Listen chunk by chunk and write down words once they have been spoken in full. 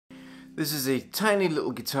This is a tiny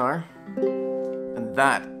little guitar, and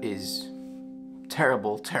that is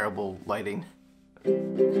terrible, terrible lighting.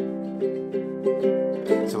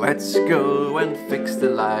 So let's go and fix the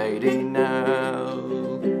lighting now.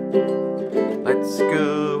 Let's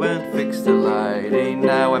go and fix the lighting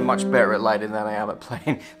now. I'm much better at lighting than I am at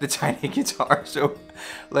playing the tiny guitar, so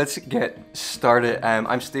let's get started.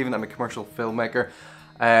 I'm Stephen, I'm a commercial filmmaker.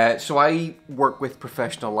 So I work with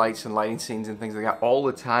professional lights and lighting scenes and things like that all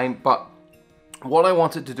the time, but what I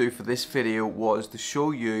wanted to do for this video was to show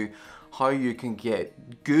you how you can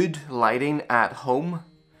get good lighting at home,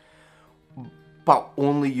 but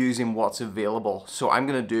only using what's available. So I'm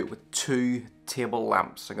going to do it with 2 table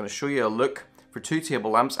lamps. I'm going to show you a look for 2 table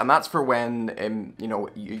lamps, and that's for when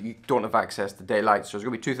you don't have access to daylight. So there's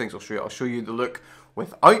going to be 2 things I'll show you. I'll show you the look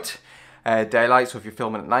without daylight, so if you're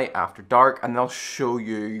filming at night after dark, and I'll show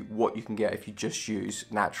you what you can get if you just use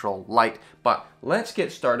natural light. But let's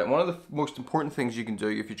get started. One of the most important things you can do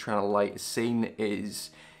if you're trying to light a scene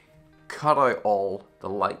is cut out all the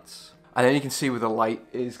lights, and then you can see where the light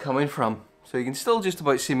is coming from. So you can still just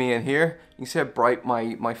about see me in here. You can see how bright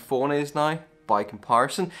my phone is now by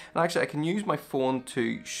comparison, and actually I can use my phone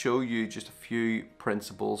to show you just a few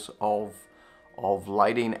principles of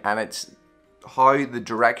lighting, and it's how the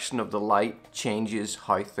direction of the light changes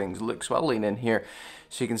how things look. So I'll lean in here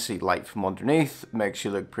so you can see light from underneath makes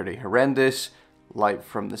you look pretty horrendous. Light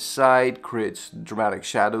from the side creates dramatic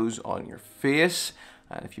shadows on your face,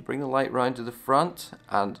 and if you bring the light round to the front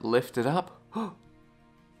and lift it up,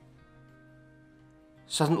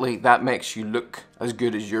 suddenly that makes you look as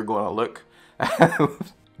good as you're going to look.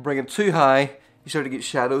 Bring it too high, you start to get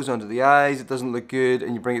shadows under the eyes, it doesn't look good,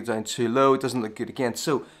 and you bring it down too low, it doesn't look good again.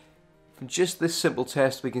 So from just this simple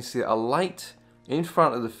test, we can see that a light in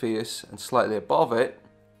front of the face and slightly above it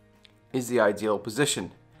is the ideal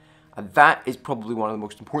position. And that is probably one of the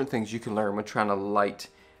most important things you can learn when trying to light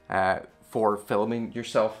for filming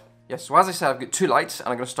yourself. Yes, so as I said, I've got 2 lights, and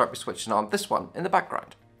I'm going to start by switching on this one in the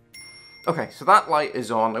background. Okay, so that light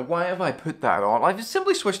is on. Now, why have I put that on? I've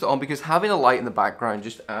simply switched it on because having a light in the background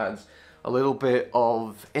just adds a little bit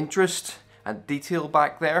of interest and detail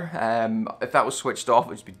back there. If that was switched off, it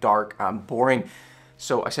would just be dark and boring.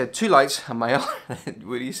 So I said 2 lights, and my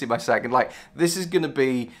where do you see my second light? This is going to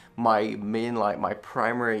be my main light, my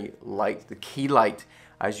primary light, the key light,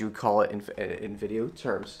 as you would call it in video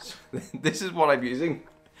terms. This is what I'm using.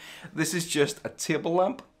 This is just a table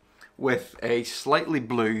lamp with a slightly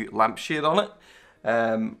blue lampshade on it.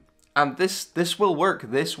 And this will work.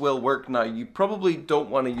 This will work. Now, you probably don't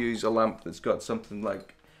want to use a lamp that's got something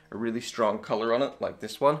like a really strong color on it, like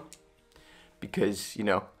this one, because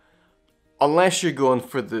unless you're going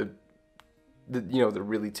for the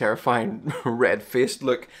really terrifying red-faced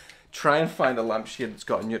look, try and find a lampshade that's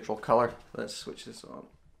got a neutral color. Let's switch this on.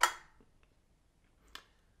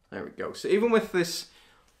 There we go. So even with this,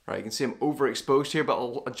 right, you can see I'm overexposed here, but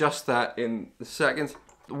I'll adjust that in a second.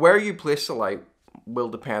 Where you place the light will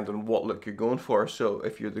depend on what look you're going for. So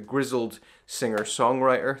if you're the grizzled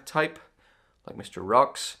singer-songwriter type, like Mr.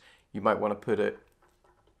 Rocks, you might want to put it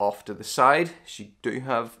off to the side, so you do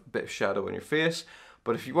have a bit of shadow on your face.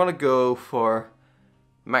 But if you want to go for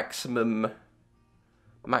maximum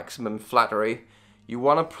flattery, you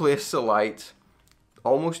want to place the light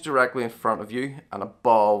almost directly in front of you and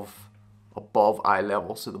above eye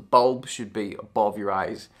level. So the bulb should be above your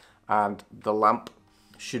eyes, and the lamp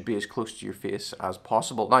should be as close to your face as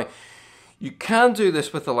possible. Now, you can do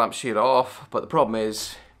this with the lampshade off, but the problem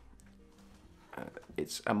is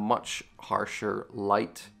it's a much harsher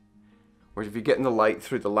light. Whereas if you're getting the light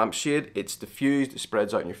through the lampshade, it's diffused, it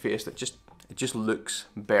spreads out in your face, it just looks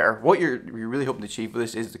better. What you're really hoping to achieve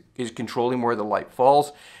with this is controlling where the light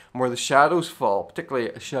falls and where the shadows fall, particularly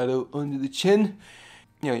a shadow under the chin.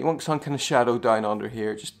 You want some kind of shadow down under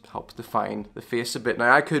here, it just helps define the face a bit.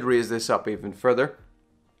 Now, I could raise this up even further.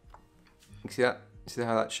 You see that? See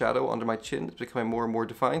how that shadow under my chin is becoming more and more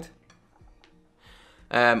defined?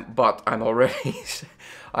 But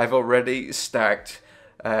I've already stacked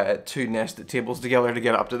 2 nested tables together to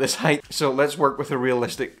get up to this height. So let's work with a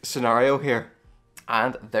realistic scenario here.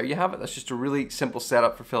 And there you have it. That's just a really simple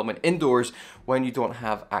setup for filming indoors when you don't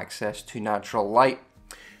have access to natural light.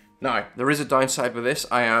 Now, there is a downside with this.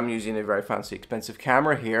 I am using a very fancy, expensive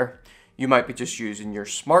camera here. You might be just using your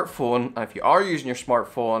smartphone, and if you are using your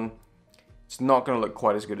smartphone, it's not going to look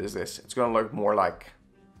quite as good as this. It's going to look more like,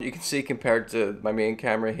 you can see compared to my main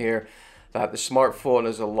camera here, that the smartphone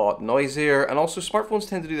is a lot noisier, and also smartphones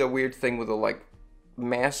tend to do that weird thing with a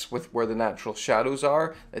mess with where the natural shadows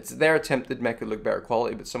are. It's their attempt to make it look better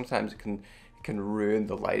quality, but sometimes it can ruin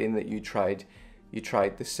the lighting that you tried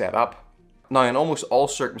to set up. Now, in almost all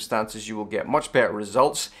circumstances, you will get much better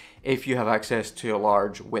results if you have access to a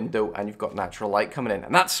large window and you've got natural light coming in.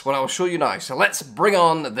 And that's what I will show you now. So let's bring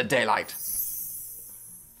on the daylight.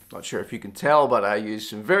 Not sure if you can tell, but I used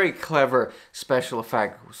some very clever special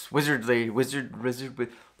effects, wizardry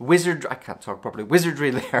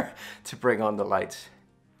there to bring on the lights.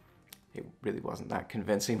 It really wasn't that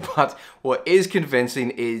convincing, but what is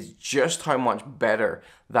convincing is just how much better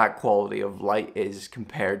that quality of light is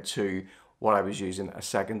compared to what I was using a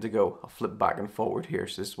second ago. I'll flip back and forward here.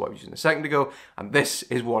 So this is what I was using a second ago, and this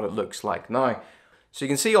is what it looks like now. So you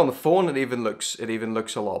can see on the phone it even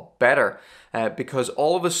looks a lot better because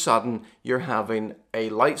all of a sudden you're having a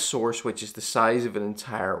light source which is the size of an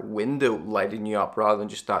entire window lighting you up rather than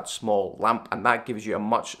just that small lamp, and that gives you a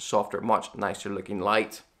much softer, much nicer looking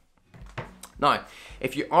light. Now,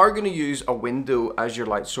 if you are going to use a window as your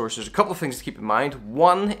light source, there's a couple of things to keep in mind.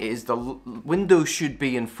 One is the window should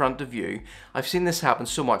be in front of you. I've seen this happen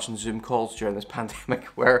so much in Zoom calls during this pandemic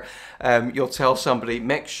where you'll tell somebody,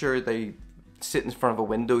 make sure they sit in front of a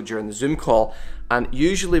window during the Zoom call, and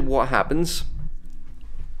usually what happens,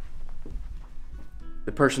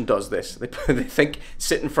 the person does this. They think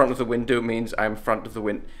sit in front of the window means I'm in front of the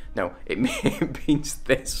window. No, it means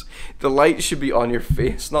this. The light should be on your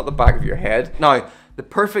face, not the back of your head. Now, the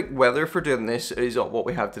perfect weather for doing this is what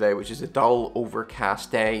we have today, which is a dull,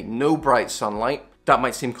 overcast day, no bright sunlight. That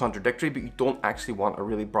might seem contradictory, but you don't actually want a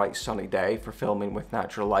really bright sunny day for filming with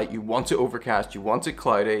natural light. You want it overcast, you want it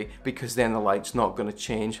cloudy, because then the light's not going to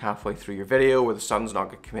change halfway through your video, or the sun's not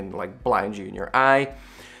going to come in and like blind you in your eye.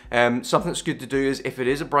 Something that's good to do is, if it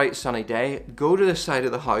is a bright sunny day, go to the side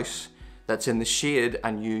of the house that's in the shade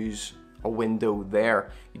and use a window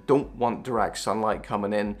there. You don't want direct sunlight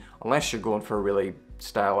coming in unless you're going for a really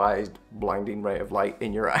stylized blinding ray of light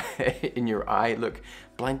in your eye. In your eye. Look,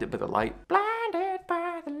 blinded by the light. Blinded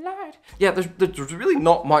by the light. Yeah, there's really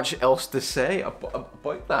not much else to say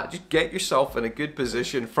about that. Just get yourself in a good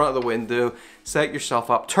position in front of the window, set yourself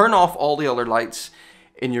up, turn off all the other lights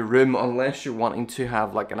in your room unless you're wanting to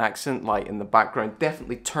have like an accent light in the background.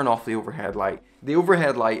 Definitely turn off the overhead light. The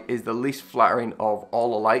overhead light is the least flattering of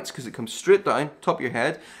all the lights because it comes straight down top of your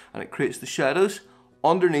head and it creates the shadows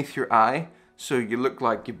underneath your eye, so you look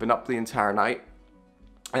like you've been up the entire night.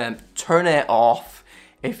 And turn it off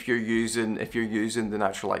if you're using the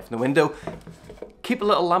natural light from the window. Keep a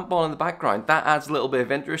little lamp on in the background. That adds a little bit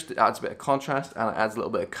of interest, it adds a bit of contrast, and it adds a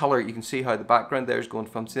little bit of color. You can see how the background there is going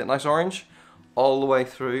from, see that nice orange, all the way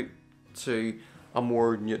through to a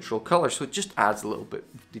more neutral color. So it just adds a little bit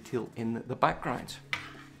of detail in the background.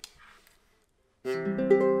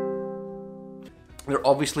 There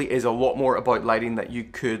obviously is a lot more about lighting that you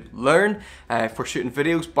could learn for shooting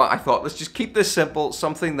videos, but I thought let's just keep this simple,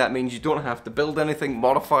 something that means you don't have to build anything,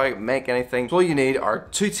 modify, make anything. So all you need are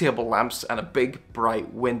 2 table lamps and a big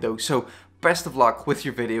bright window. So best of luck with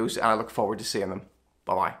your videos, and I look forward to seeing them.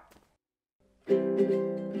 Bye bye.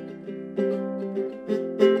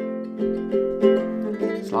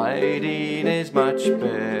 Sliding is much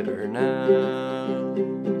better now.